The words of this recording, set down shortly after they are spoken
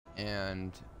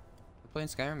and we're playing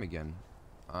Skyrim again.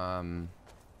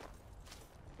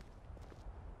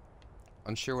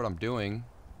 Unsure what I'm doing,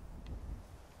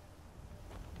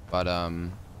 but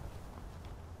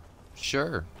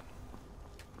sure.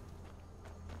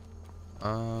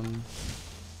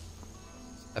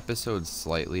 Episode's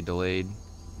slightly delayed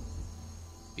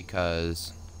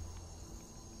because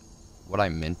what I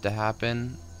meant to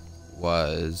happen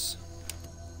was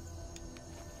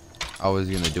I was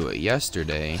gonna do it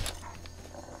yesterday,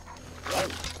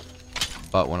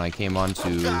 but when I came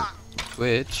onto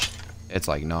Twitch, it's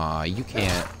like, nah, you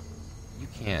can't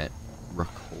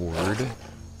record.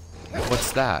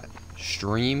 What's that?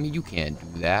 Stream? You can't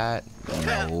do that.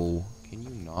 No. Can you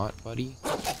not, buddy?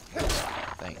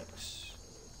 Thanks.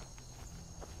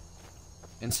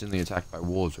 Instantly attacked by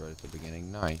wolves right at the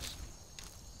beginning. Nice.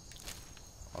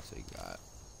 I'll take that.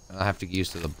 And I have to get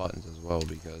used to the buttons as well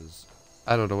because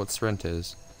I don't know what sprint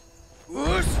is.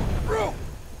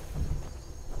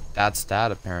 That's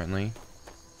that, apparently.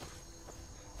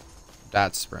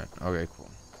 That's sprint. Okay, cool.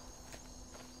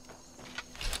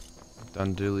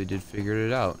 Dundilly did figure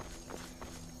it out.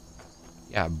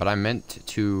 Yeah, but I meant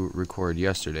to record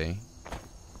yesterday.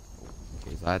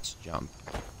 Okay, let's jump.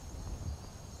 I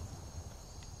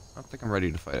don't think I'm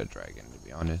ready to fight a dragon, to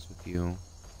be honest with you.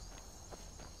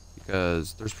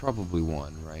 Because there's probably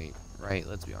one, right? Right,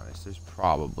 let's be honest. There's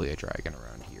probably a dragon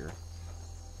around here.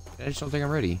 I just don't think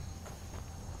I'm ready.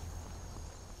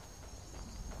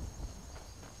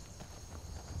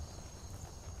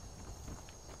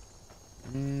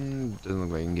 Doesn't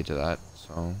look like I can get to that,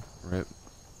 so rip.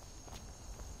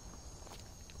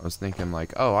 I was thinking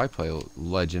like, oh, I play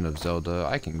Legend of Zelda.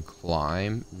 I can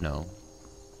climb. No.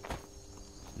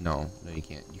 No, you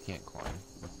can't. You can't climb.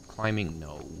 Climbing,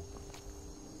 no.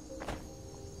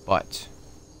 But.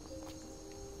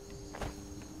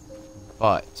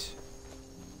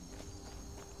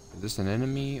 Is this an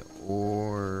enemy,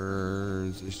 or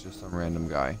is this just some random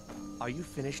guy? Are you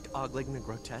finished ogling the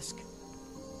grotesque?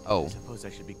 Oh. I suppose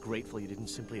I should be grateful you didn't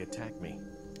simply attack me.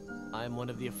 I am one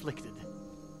of the afflicted.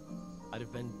 I'd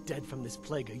have been dead from this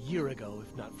plague a year ago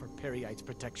if not for Periite's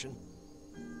protection.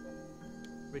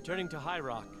 Returning to High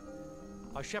Rock,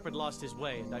 our shepherd lost his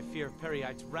way, and I fear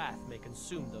Periite's wrath may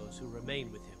consume those who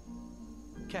remain with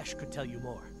him. Kesh could tell you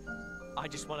more. I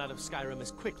just want out of Skyrim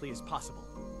as quickly as possible.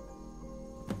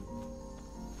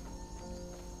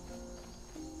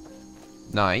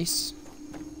 Nice.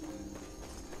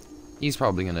 He's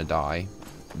probably gonna die,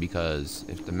 because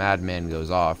if the madman goes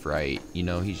off, right, you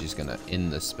know he's just gonna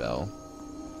end the spell.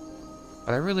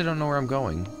 But I really don't know where I'm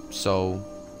going, so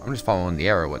I'm just following the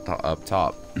arrow up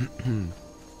top.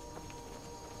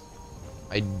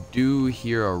 I do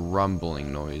hear a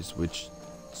rumbling noise, which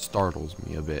startles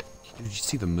me a bit. Did you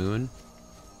see the moon?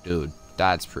 Dude,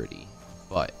 that's pretty.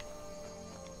 But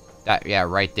that, yeah,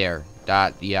 right there.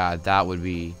 That would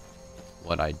be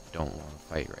what I don't want to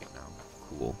fight right now.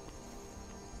 Cool.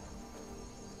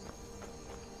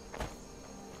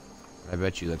 I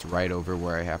bet you that's right over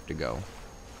where I have to go.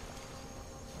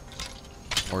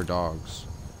 More dogs.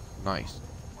 Nice.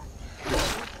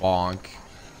 Bonk.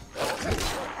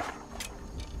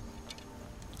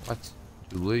 What?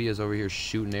 Dude, Lydia's over here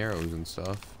shooting arrows and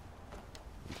stuff.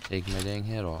 Take my dang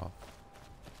head off.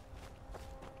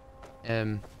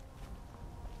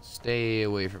 Stay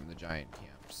away from the giant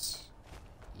camps.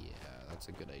 Yeah, that's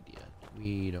a good idea.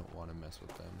 We don't want to mess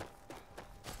with them.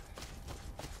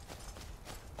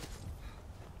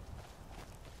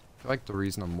 I feel like the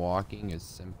reason I'm walking is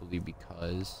simply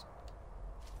because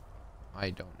I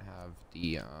don't have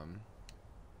the,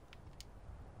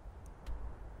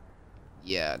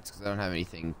 yeah, it's because I don't have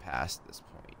anything past this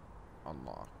point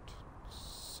unlocked.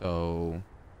 So,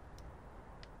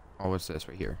 oh, what's this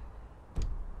right here?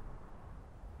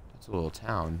 That's a little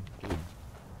town, dude.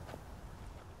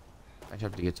 I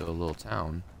have to get to a little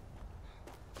town.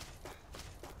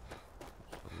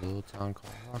 A little town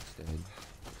called Rockstead.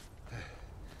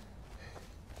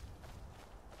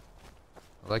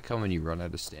 I like how when you run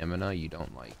out of stamina, you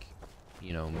don't, like,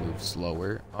 you know, move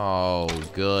slower. Oh,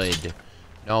 good.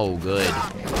 No, good.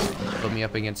 Put me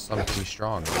up against something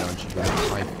strong, don't you?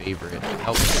 That's my favorite.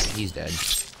 Oh, he's dead.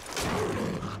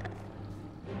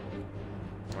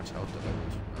 How much health did I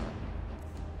lose from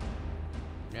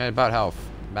that? Yeah, about half.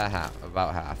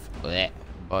 About half. Blech.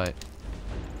 But,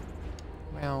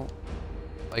 well,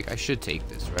 like, I should take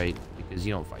this, right? Because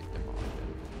you don't fight them often.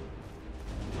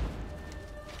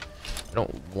 I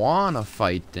don't want to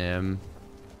fight them,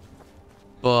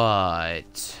 but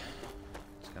it's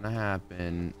gonna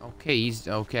happen. Okay,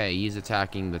 he's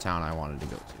attacking the town I wanted to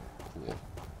go to. Cool.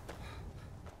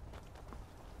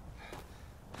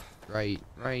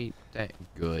 right. That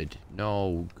good.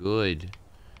 No, good.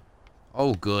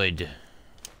 Oh, good.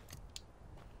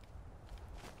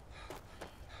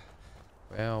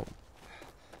 Well,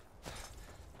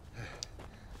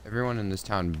 everyone in this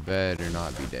town better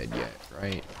not be dead yet,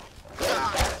 right?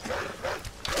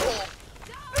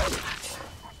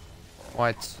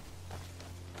 What?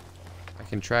 I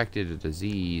contracted a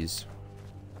disease.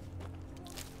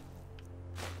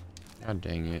 God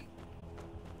dang it.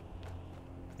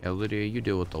 Yeah, Lydia, you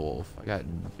deal with the wolf. I got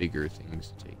bigger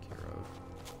things to take care of.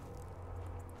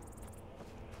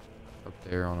 Up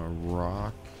there on a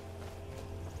rock.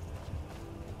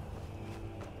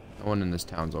 No one in this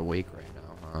town's awake right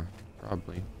now, huh?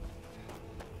 Probably.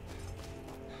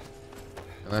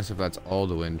 Unless if that's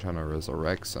Alduin trying to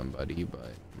resurrect somebody,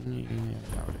 but yeah,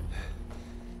 I doubt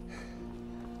it.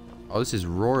 Oh, this is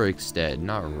Rorikstead,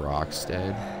 not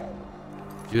Rockstead.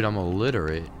 Dude, I'm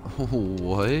illiterate.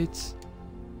 What?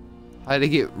 How did I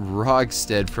get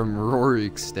Rogstead from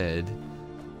Rorikstead?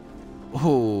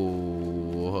 Oh,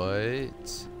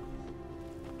 what?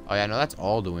 Oh yeah, no, that's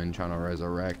Alduin trying to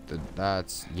resurrect.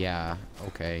 That's, yeah,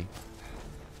 okay.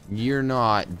 You're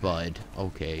not, bud.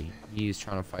 Okay, he's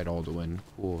trying to fight Alduin.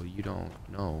 Cool, you don't.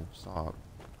 No, stop.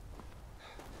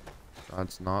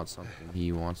 That's not something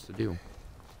he wants to do.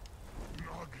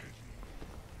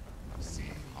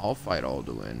 I'll fight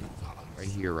Alduin. Right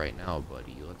here, right now,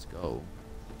 buddy. Let's go.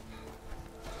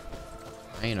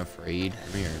 I ain't afraid.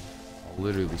 Come here. I'll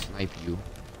literally snipe you.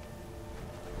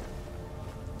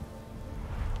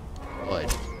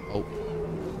 Blood. Oh.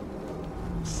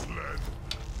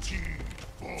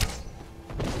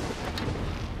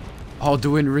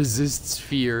 Alduin resists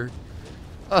fear.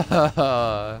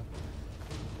 That's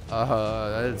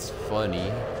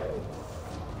funny.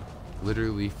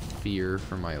 Literally fear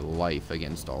for my life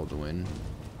against Alduin.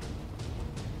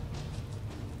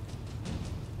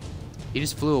 He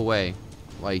just flew away.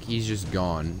 Like, he's just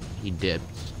gone. He dipped.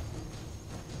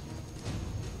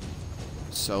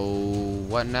 So,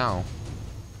 what now?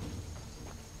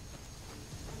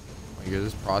 Like,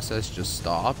 this process just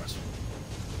stopped?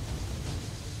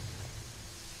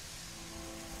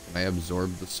 Can I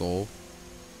absorb the soul?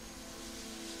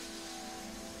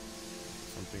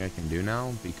 Something I can do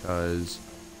now? Because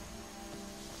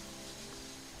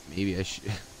maybe I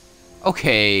should...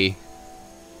 Okay.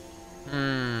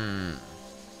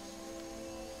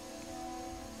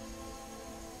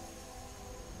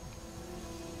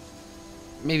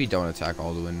 Maybe don't attack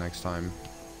Alduin next time.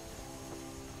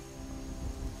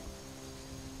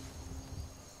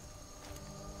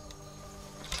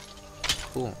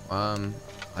 Cool.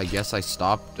 I guess I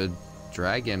stopped the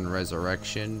dragon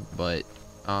resurrection, but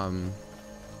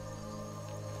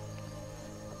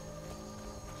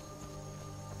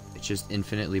it's just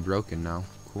infinitely broken now.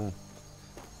 Cool.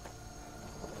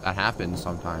 That happens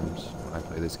sometimes when I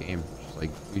play this game. Just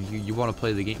like, you want to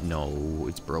play the game? No,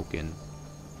 it's broken.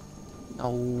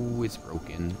 No, it's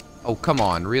broken. Oh, come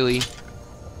on, really?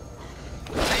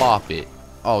 Pop it.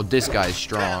 Oh, this guy's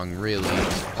strong, really?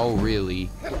 Oh, really?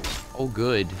 Oh,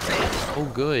 good. Oh,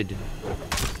 good.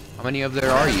 How many of there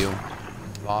are you?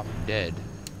 Bop, dead.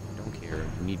 Don't care.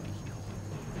 You need to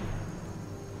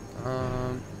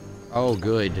heal. Oh,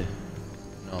 good.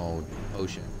 No,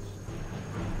 potions.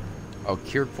 Oh,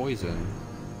 cured poison.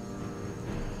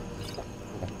 Cool.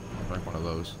 I'll drink one of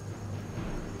those.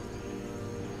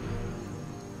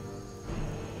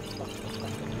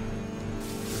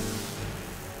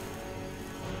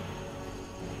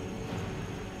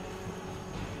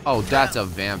 Oh, that's a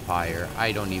vampire.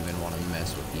 I don't even want to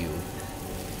mess with you.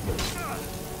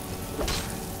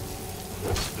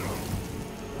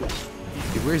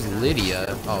 Dude, where's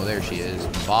Lydia? Oh, there she is.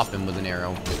 Bop him with an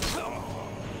arrow.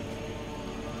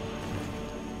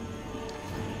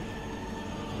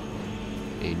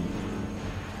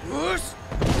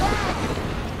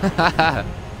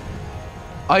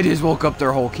 I just woke up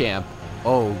their whole camp.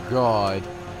 Oh, God.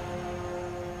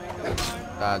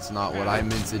 That's not what I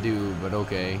meant to do, but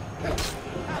okay.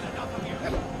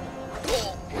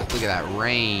 Look at that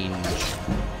range.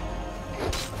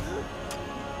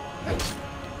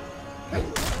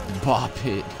 Bop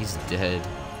it. He's dead.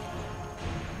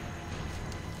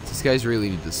 These guys really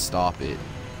need to stop it.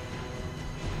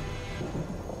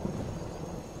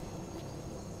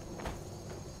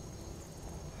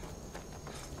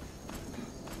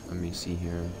 Let me see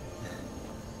here.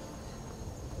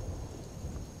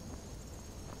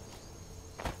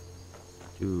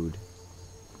 Dude.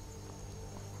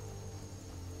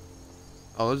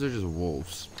 Oh, those are just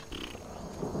wolves.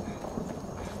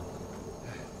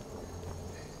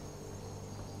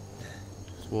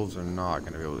 These wolves are not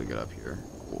going to be able to get up here.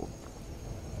 Cool.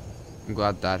 I'm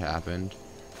glad that happened.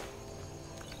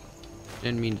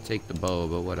 Didn't mean to take the bow,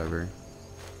 but whatever.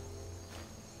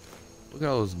 Look at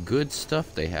all those good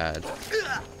stuff they had.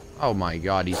 Oh my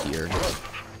god, he's here.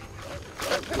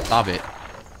 Stop it.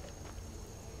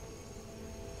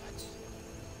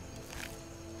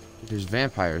 There's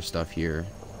vampire stuff here.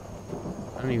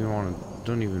 I don't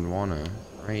even wanna,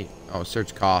 right? Oh,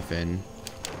 search coffin.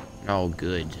 No,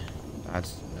 good.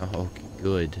 That's, no,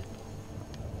 good.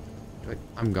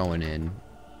 I'm going in.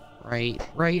 Right,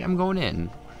 I'm going in.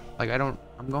 Like, I'm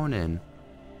going in.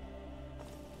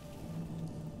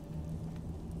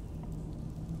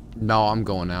 No, I'm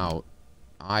going out.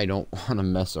 I don't want to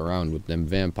mess around with them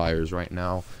vampires right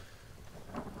now.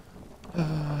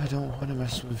 I don't want to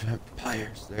mess with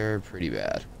vampires. They're pretty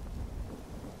bad.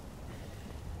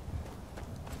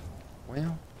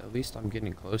 Well, at least I'm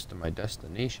getting close to my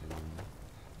destination.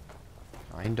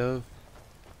 Kind of.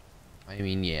 I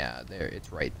mean, yeah, there.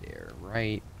 It's right there.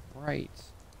 Right. I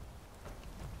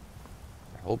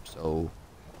hope so.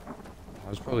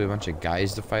 There's probably a bunch of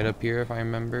guys to fight up here, if I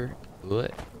remember.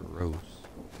 Ugh, gross.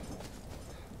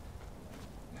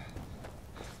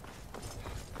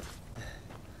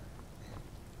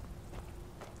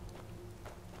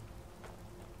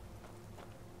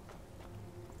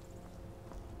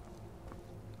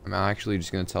 I'm actually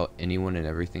just gonna tell anyone and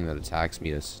everything that attacks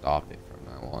me to stop it from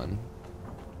now on.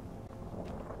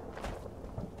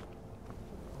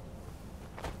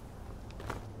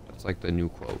 That's like the new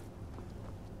quote.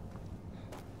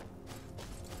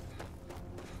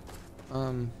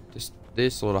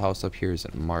 This little house up here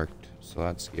isn't marked, so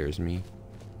that scares me.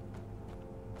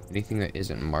 Anything that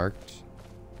isn't marked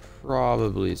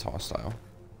probably is hostile.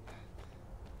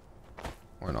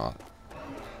 Or not.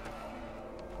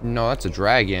 No, that's a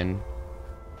dragon.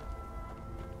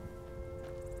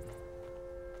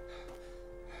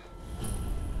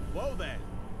 Whoa there!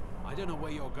 I don't know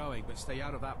where you're going, but stay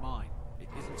out of that mine. It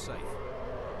isn't safe.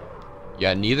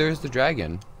 Yeah, neither is the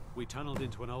dragon. We tunneled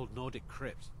into an old Nordic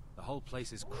crypt. The whole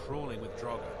place is crawling with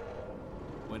Draugr.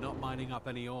 We're not mining up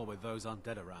any ore with those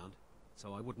undead around,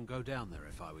 so I wouldn't go down there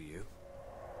if I were you.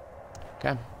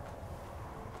 Okay.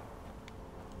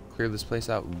 Clear this place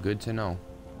out. Good to know.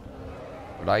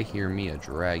 But I hear me a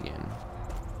dragon.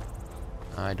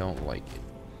 I don't like it.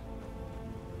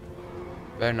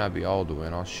 Better not be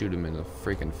Alduin. I'll shoot him in the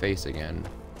freaking face again.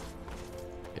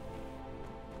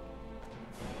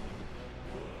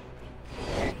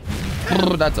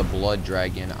 Oh, that's a blood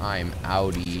dragon. I'm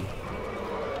outie.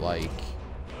 Like,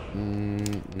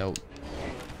 nope.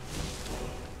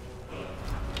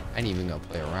 I ain't even gonna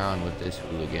play around with this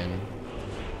hooligan.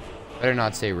 Better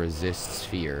not say resists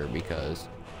fear, because...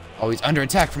 Oh, he's under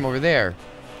attack from over there.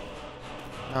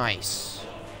 Nice.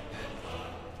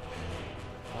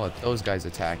 I'll let those guys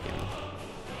attack him.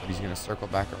 But he's gonna circle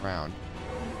back around.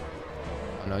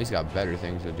 Oh no, he's got better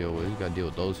things to deal with. He's gotta deal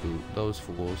with those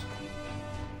fools.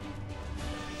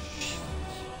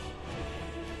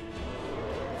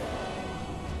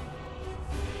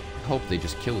 I hope they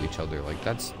just kill each other. Like,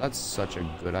 that's such a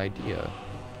good idea.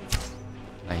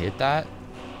 Can I hit that?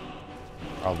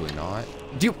 Probably not.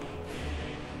 Dude.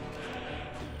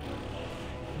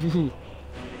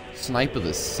 Snipe of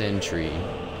the century.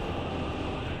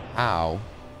 How?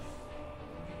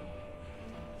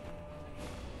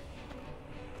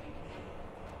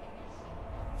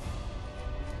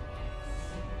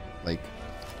 Like,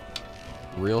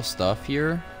 real stuff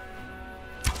here?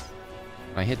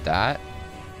 Can I hit that?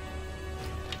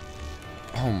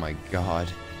 Oh my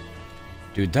god.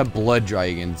 Dude, that blood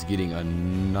dragon's getting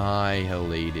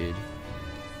annihilated.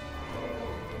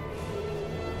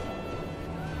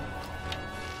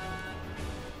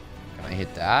 Can I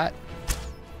hit that?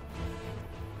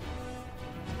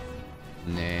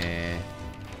 Nah.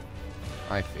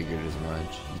 I figured as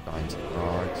much. He's behind some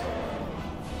rocks.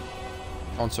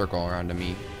 Don't circle around to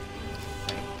me.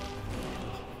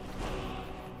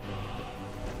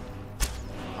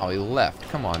 Oh, he left.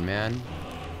 Come on, man.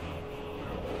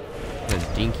 I'm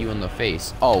gonna dink you in the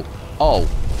face. Oh.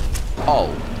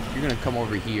 You're gonna come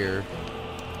over here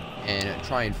and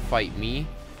try and fight me?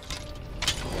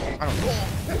 I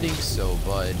don't think so,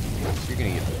 bud. You're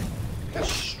gonna get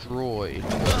destroyed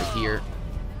over here.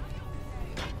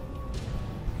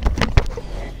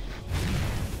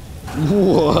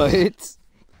 What?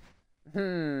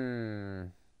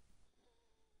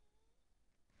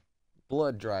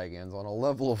 Blood dragons on a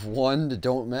level of 1 to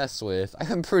don't mess with.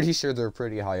 I'm pretty sure they're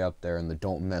pretty high up there in the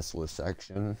don't mess with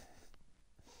section.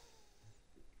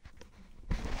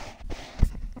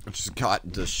 I just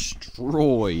got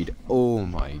destroyed. Oh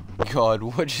my god,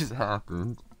 what just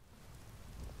happened?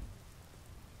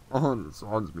 Oh, it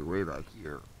spawns me way back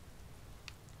here.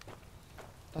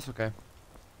 That's okay.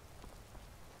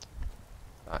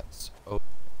 That's oh.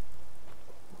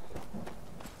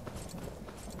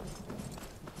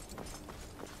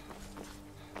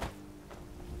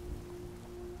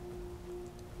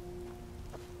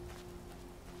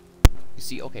 You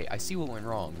see, okay, I see what went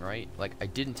wrong, right? Like, I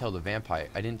didn't tell the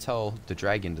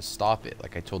dragon to stop it,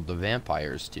 like I told the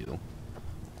vampires to.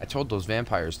 I told those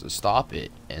vampires to stop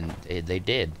it, and they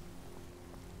did.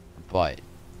 But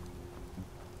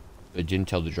I didn't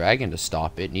tell the dragon to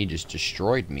stop it, and he just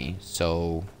destroyed me.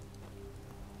 So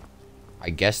I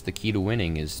guess the key to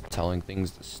winning is telling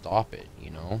things to stop it,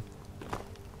 you know?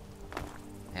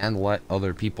 And let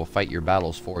other people fight your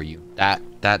battles for you.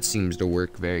 That seems to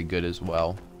work very good as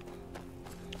well.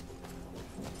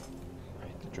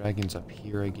 Alright, the dragon's up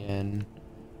here again.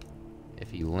 If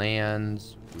he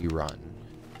lands, we run.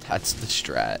 That's the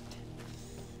strat.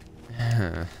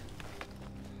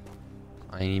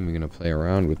 I ain't even gonna play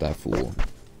around with that fool.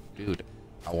 Dude,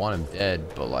 I want him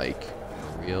dead, but like,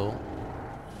 for real?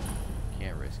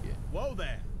 Can't risk it. Whoa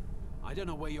there! I don't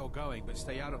know where you're going, but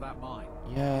stay out of that mine.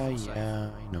 Yeah,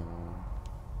 I know.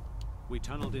 We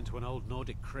tunneled into an old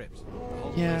Nordic crypt. The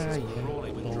whole Yeah, place is yeah,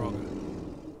 crawling with I know. Draugr.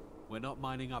 We're not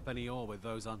mining up any ore with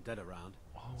those undead around.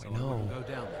 Oh, so I know. wouldn't go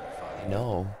down there if I I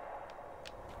know.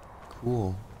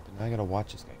 Cool. Then I gotta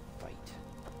watch this guy fight.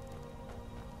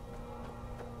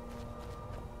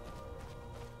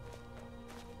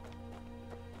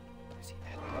 Where's he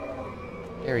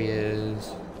at? There he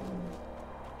is.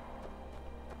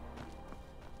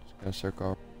 Just gonna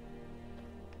circle.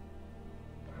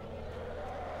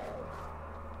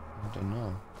 I don't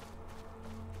know.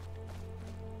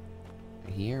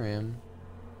 I hear him,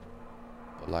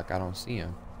 but like I don't see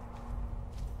him.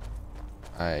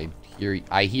 I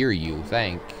hear you,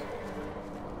 thank.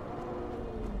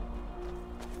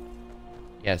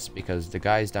 Yes, because the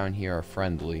guys down here are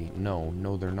friendly. No,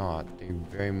 they're not. They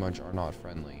very much are not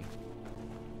friendly.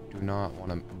 Do not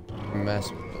want to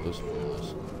mess with those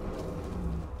fools.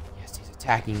 Yes, he's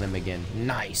attacking them again.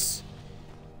 Nice!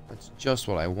 That's just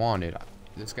what I wanted.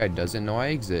 This guy doesn't know I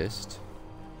exist.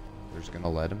 We're just gonna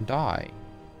let him die.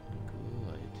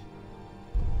 Good.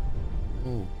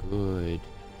 Oh, good.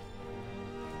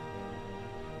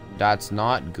 That's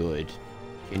not good.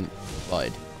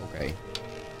 Bud. Okay.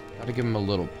 Gotta give him a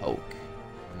little poke.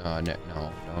 No, don't.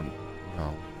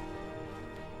 No.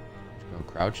 Just gonna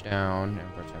crouch down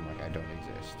and pretend like I don't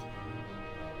exist.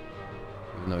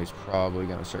 Even though he's probably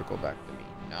gonna circle back to me.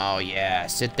 No, yeah.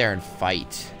 Sit there and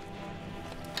fight.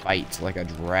 Fight like a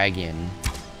dragon.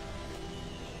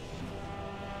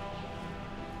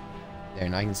 There,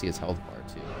 now I can see his health bar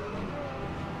too.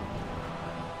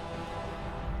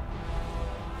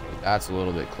 Okay, that's a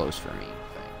little bit close for me.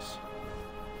 Thanks.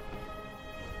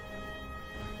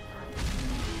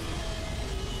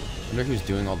 I wonder who's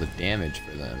doing all the damage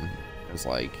for them. Because,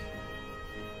 like,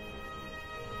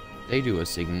 they do a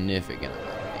significant amount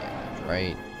of damage,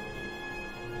 right?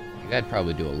 Like, that'd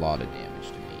probably do a lot of damage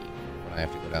to me. When I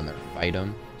have to go down there and fight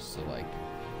them. So, like,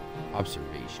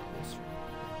 observations.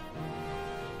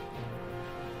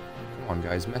 Come on,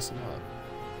 guys, messing up.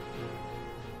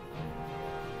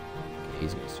 Okay,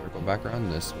 he's gonna circle back around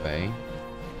this way.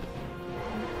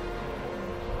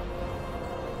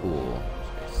 Cool.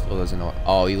 Still doesn't know.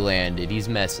 Oh, he landed. He's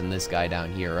messing this guy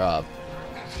down here up.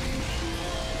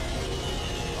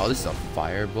 Oh, this is a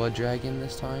fire blood dragon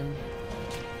this time?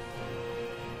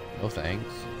 No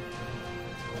thanks.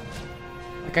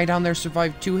 That guy down there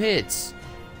survived 2 hits.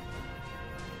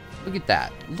 Look at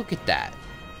that. Look at that.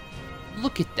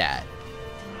 Look at that.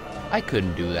 I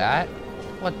couldn't do that.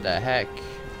 What the heck?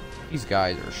 These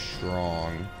guys are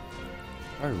strong.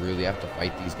 Do I really have to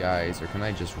fight these guys, or can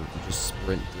I just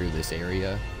sprint through this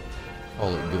area?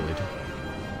 Call it good.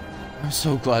 I'm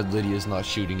so glad Lydia's not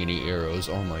shooting any arrows.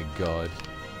 Oh my god.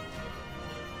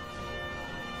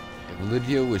 If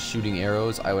Lydia was shooting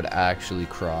arrows, I would actually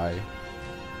cry.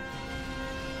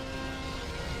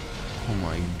 Oh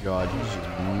my god, he's just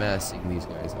messing these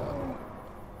guys up.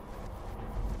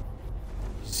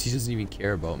 He doesn't even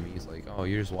care about me. He's like, oh,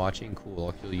 you're just watching? Cool,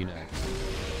 I'll kill you next.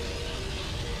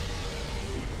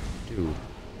 Dude.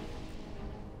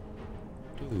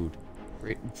 Dude.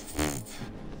 Great.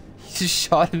 He just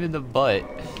shot him in the butt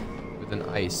with an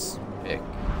ice pick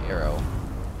arrow.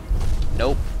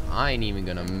 Nope. I ain't even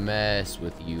gonna mess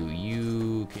with you.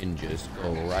 You can just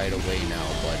go right away now,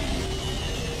 buddy.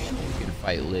 You can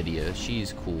fight Lydia.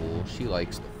 She's cool. She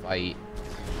likes to fight.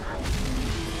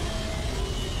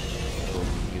 Oh,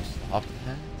 can you stop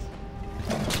that?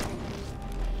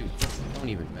 Dude, don't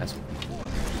even mess with me.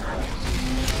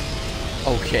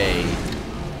 Okay.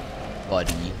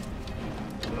 Buddy.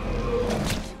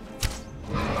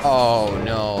 Oh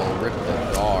no, rip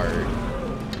the guard.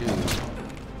 Dude.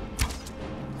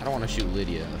 I don't want to shoot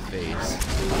Lydia in the face.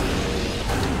 Too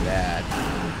bad.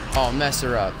 Oh, mess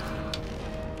her up.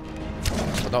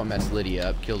 Well, don't mess Lydia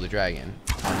up. Kill the dragon.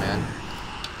 Come on, man.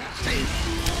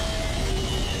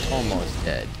 Almost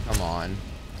dead. Come on.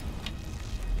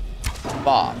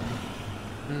 Bob.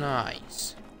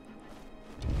 Nice.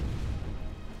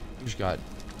 You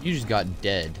just got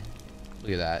dead.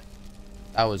 Look at that.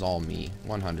 That was all me.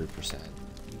 100%.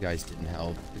 You guys didn't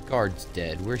help. The guard's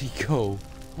dead. Where'd he go?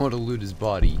 I want to loot his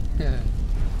body.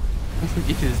 Look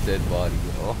at his dead body.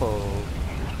 Oh.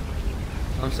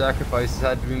 Some sacrifices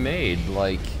had to be made.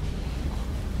 Like,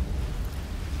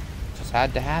 just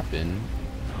had to happen.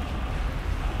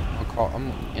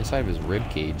 I'm inside of his rib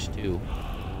cage too.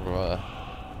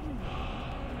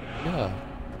 Yeah.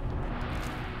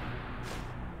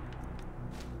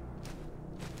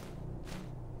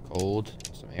 Cold.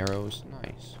 Some arrows.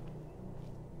 Nice.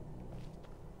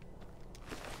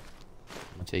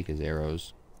 I'll take his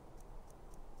arrows.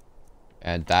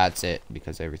 And that's it,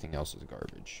 because everything else is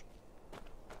garbage.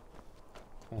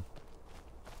 Cool.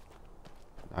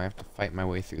 Now I have to fight my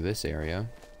way through this area.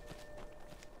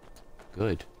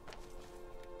 Good.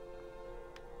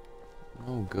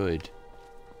 Oh, good.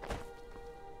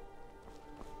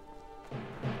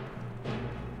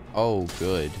 Oh,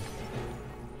 good.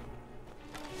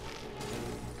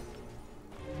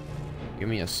 Give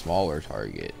me a smaller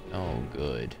target. Oh,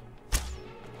 good.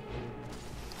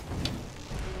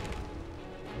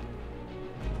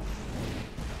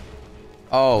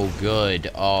 Oh,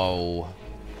 good. Oh.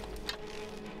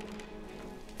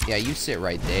 Yeah, you sit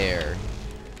right there.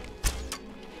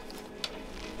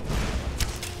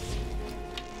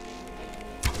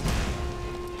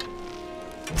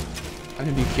 I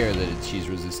do care that she's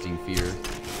resisting fear.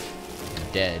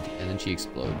 Dead, and then she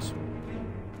explodes.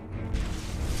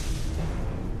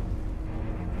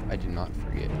 I did not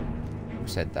forget. Who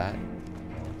said that?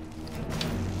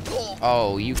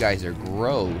 Oh, you guys are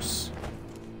gross.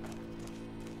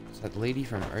 It's that lady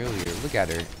from earlier. Look at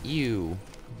her. Ew.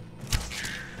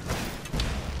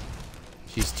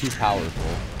 She's too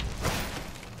powerful.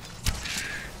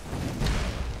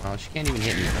 Oh, she can't even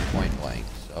hit me from point blank,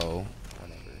 so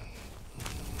whatever.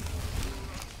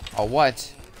 Oh,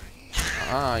 what?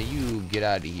 You get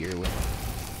out of here with.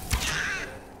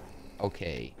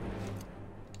 Okay.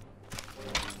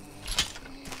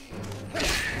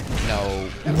 No.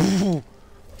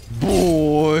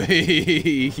 Boy.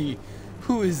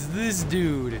 Who is this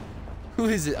dude? Who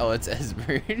is it? Oh, it's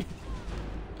Esbern.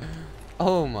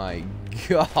 Oh my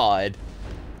god.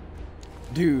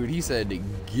 Dude, he said to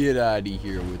get out of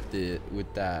here with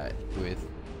that. Dude,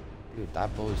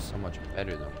 that bow is so much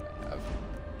better than what I have.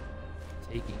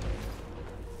 Taking it.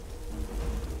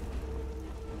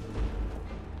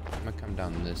 I'm gonna come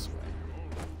down this way.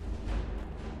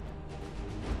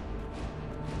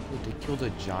 Oh, they killed a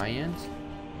giant?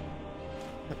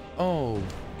 Oh,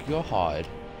 god.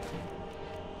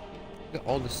 Look at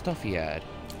all the stuff he had.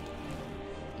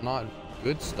 Not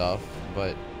good stuff,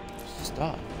 but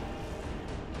stuff.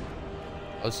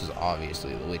 Oh, this is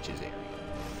obviously the witch's area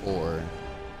for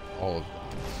all of them.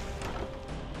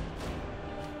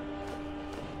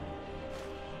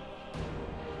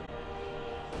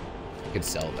 I could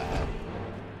sell that.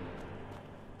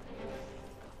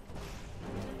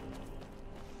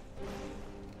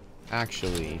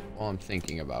 Actually, while I'm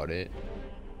thinking about it,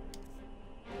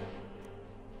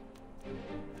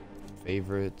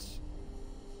 favorites,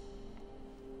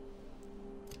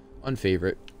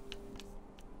 unfavorite,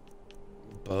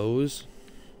 bows,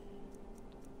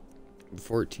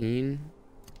 14,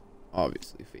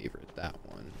 obviously favorite that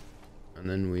one, and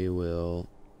then we will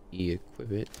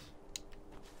equip it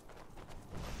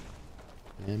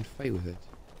and fight with it.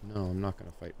 No, I'm not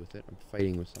gonna fight with it. I'm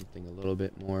fighting with something a little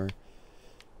bit more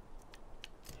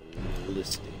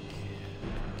realistic.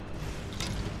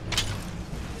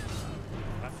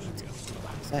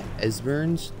 Is that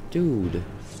Esbern's? Dude.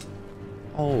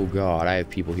 Oh god, I have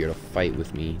people here to fight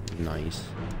with me. Nice.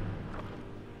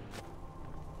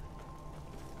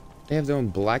 They have their own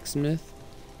blacksmith?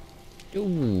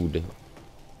 Dude.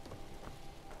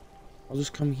 I'll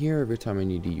just come here every time I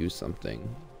need to use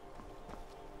something.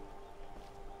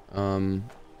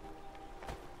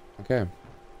 Okay.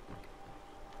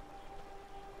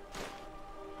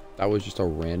 That was just a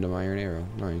random iron arrow.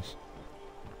 Nice.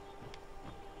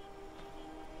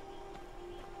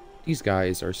 These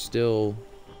guys are still...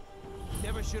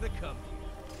 Never should have come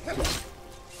here.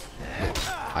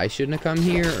 I shouldn't have come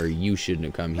here, or you shouldn't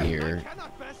have come here? I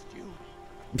cannot best you.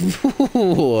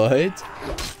 What?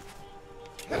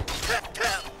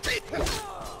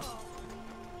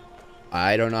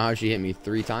 I don't know how she hit me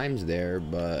 3 times there,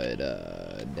 but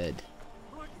dead.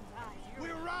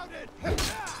 We're routed.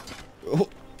 Oh,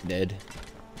 dead.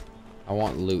 I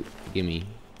want loot. Gimme.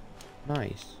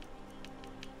 Nice.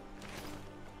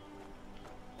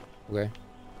 Okay.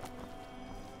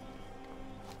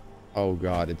 Oh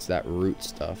god, it's that root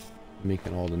stuff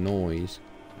making all the noise.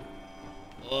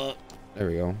 There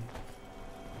we go.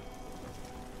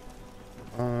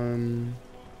 Are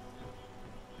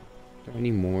there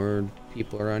any more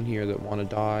people around here that want to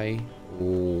die?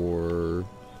 Or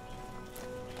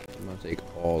I'm gonna take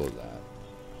all of that.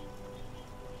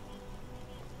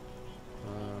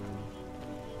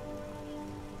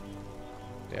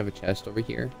 They have a chest over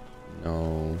here?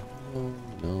 No. No,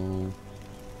 no.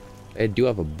 I do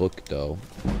have a book though.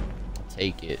 I'll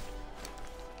take it.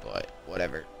 But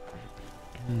whatever.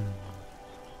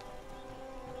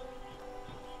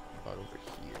 About over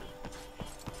here.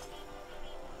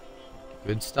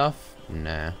 Good stuff?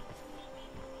 Nah.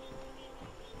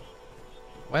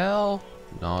 Well,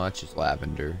 no, that's just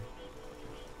lavender.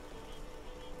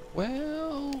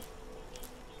 Well,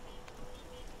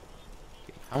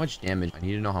 okay, how much damage? I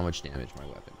need to know how much damage my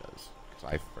weapon does,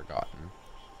 because I've forgotten.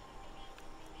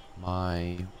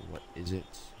 My, what is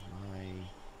it? My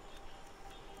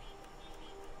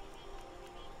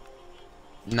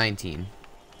 19.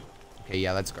 Okay,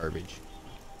 yeah, that's garbage.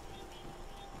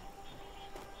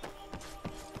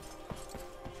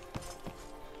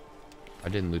 I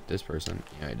didn't loot this person.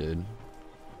 Yeah, I did.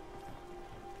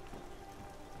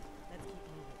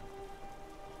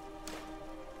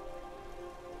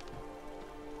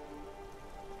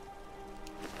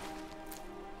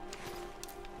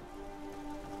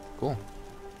 Cool.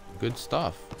 Good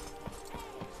stuff.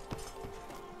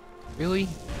 Really?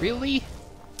 Really?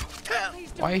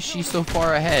 Why is she so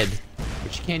far ahead?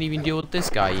 But she can't even deal with this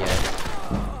guy yet.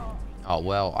 Oh,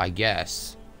 well, I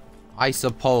guess. I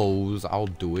suppose I'll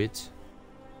do it.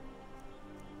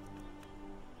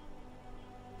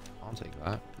 I'll take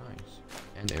that. Nice.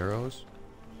 And arrows.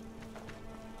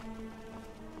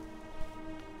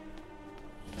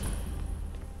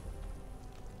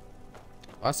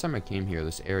 Last time I came here,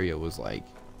 this area was like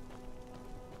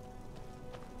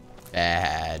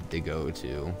bad to go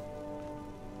to.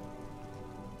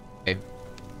 Okay.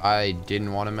 I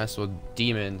didn't want to mess with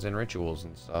demons and rituals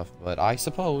and stuff, but I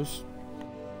suppose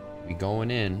we going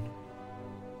in.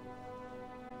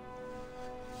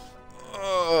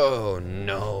 Oh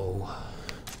no.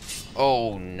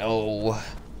 Oh no.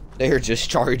 They're just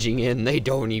charging in. They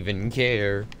don't even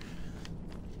care.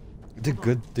 The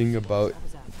good thing about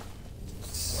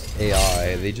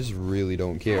AI, they just really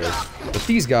don't care. But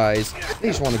these guys, they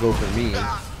just want to go for me.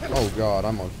 Oh god,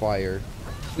 I'm on fire.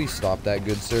 Please stop that,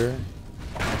 good sir.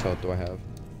 How much health do I have?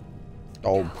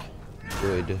 Oh,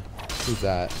 good. Who's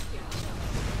that?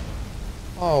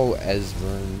 Oh,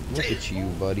 Esvern. Look at you,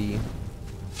 buddy.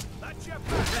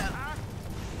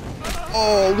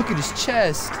 Oh, look at his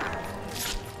chest.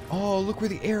 Oh, look where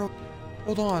the arrow...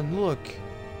 Hold on, look.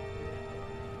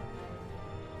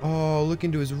 Oh, look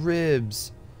into his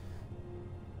ribs.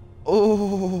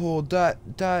 Oh,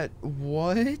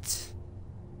 what?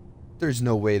 There's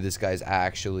no way this guy's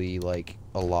actually, like,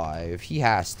 alive. He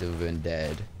has to have been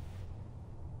dead.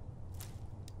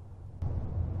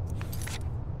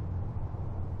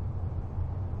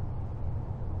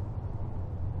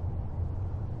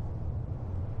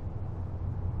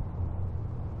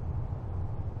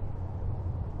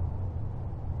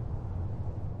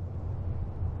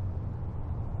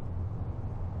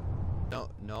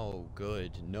 No,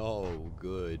 good. No,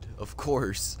 good. Of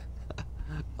course.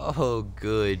 Oh,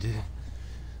 good.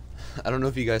 I don't know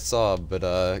if you guys saw, but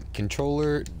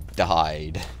controller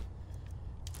died.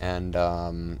 And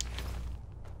it's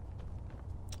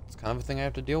kind of a thing I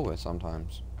have to deal with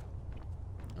sometimes.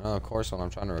 Of course, when I'm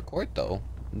trying to record though,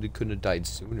 it couldn't have died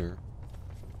sooner.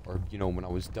 Or, you know, when I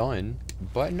was done.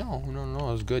 But no, it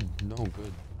was good. No,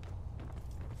 good.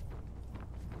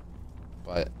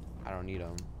 But I don't need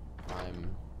them.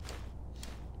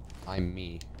 I'm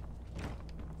me.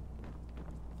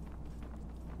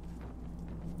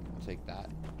 I'll take that.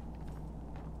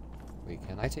 Wait,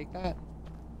 can I take that?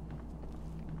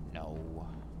 No.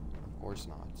 Of course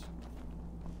not.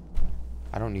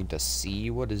 I don't need to see.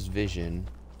 What is vision?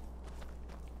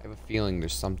 I have a feeling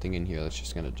there's something in here that's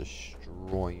just gonna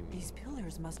destroy me. These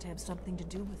pillars must have something to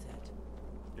do with it.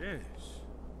 Yes,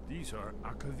 these are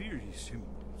Akaviri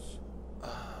symbols.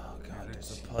 Oh god,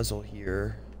 there's a puzzle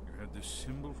here. You had the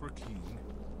symbol for king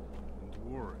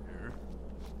and warrior.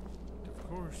 And of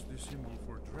course, the symbol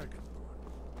for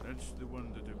dragonborn. That's the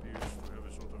one that appears to have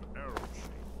a sort of arrow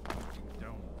shape pointing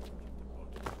downward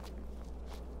at the bottom.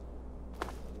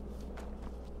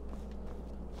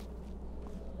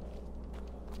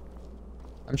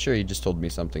 I'm sure he just told me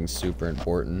something super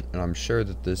important, and I'm sure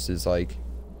that this is, like,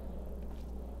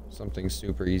 something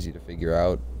super easy to figure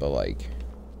out, but, like,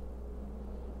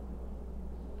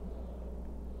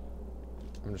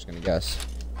 I'm just gonna guess.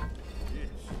 Yes,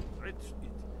 that's it.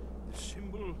 The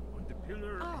symbol on the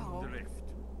pillar on the left.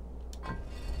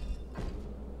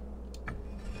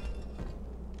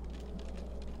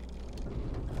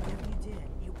 Whatever you did,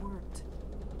 it worked.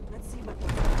 Let's see what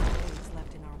is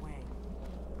left in our way.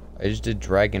 I just did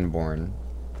Dragonborn.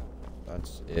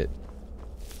 That's it.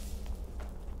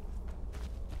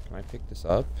 Can I pick this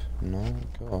up? No?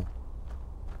 Cool.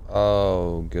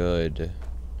 Oh, good.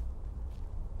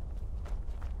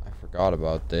 I forgot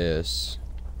about this.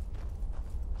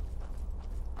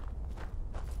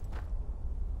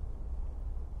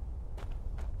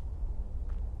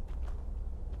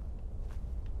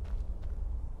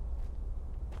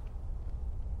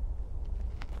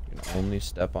 You can only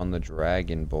step on the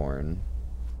Dragonborn.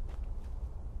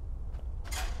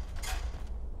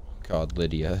 God,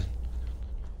 Lydia.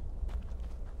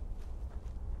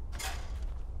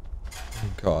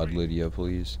 God, Lydia,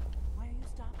 please. Why are you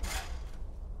stopping?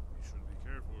 We should be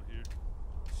careful here.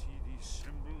 See these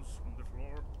symbols on the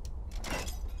floor?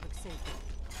 Look safe.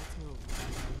 Let's move.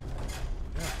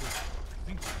 Yeah, I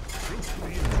think we're close to the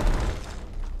end.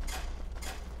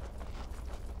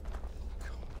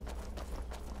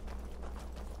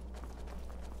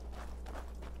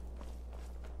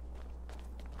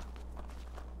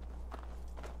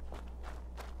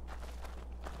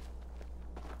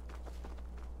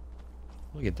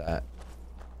 Look at that.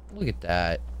 Look at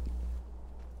that.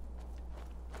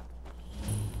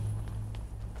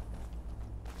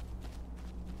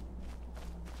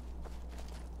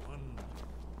 One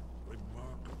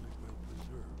remarkably well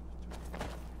preserved.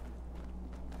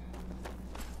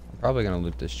 I'm probably gonna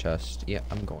loot this chest. Yeah,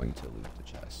 I'm going to loot the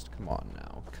chest. Come on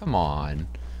now. Come on.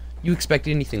 You expect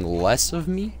anything less of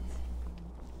me?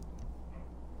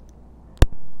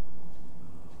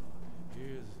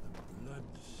 Here's the blood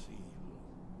seal.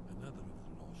 Another of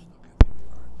the lost Academy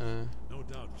arts. No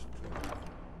doubt it's true.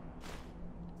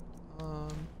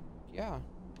 Yeah.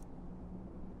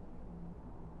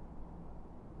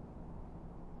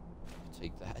 I'll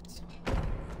take that.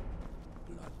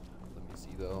 Blood. Let me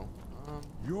see though.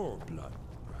 Your blood,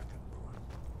 Dragonborn.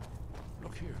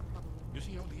 Look here. You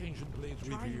see how the ancient blades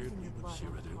Try revered using your human blood on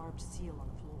the Cyrodiil? carved seal on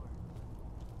the floor.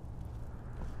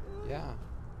 Yeah.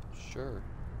 Sure.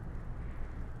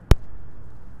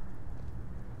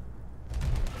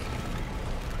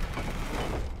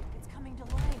 It's coming to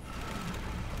life.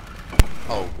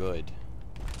 Oh, good.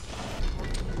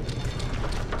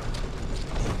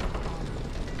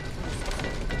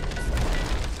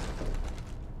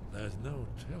 There's no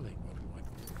telling what we might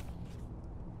do.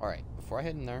 Alright, before I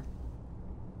head in there,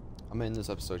 I'm gonna end this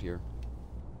episode here.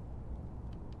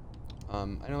 I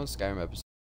know Skyrim episodes,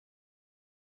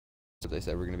 they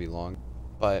said we're gonna be long,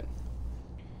 but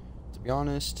to be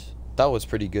honest, that was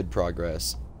pretty good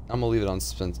progress. I'm gonna leave it on a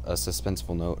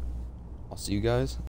suspenseful note. I'll see you guys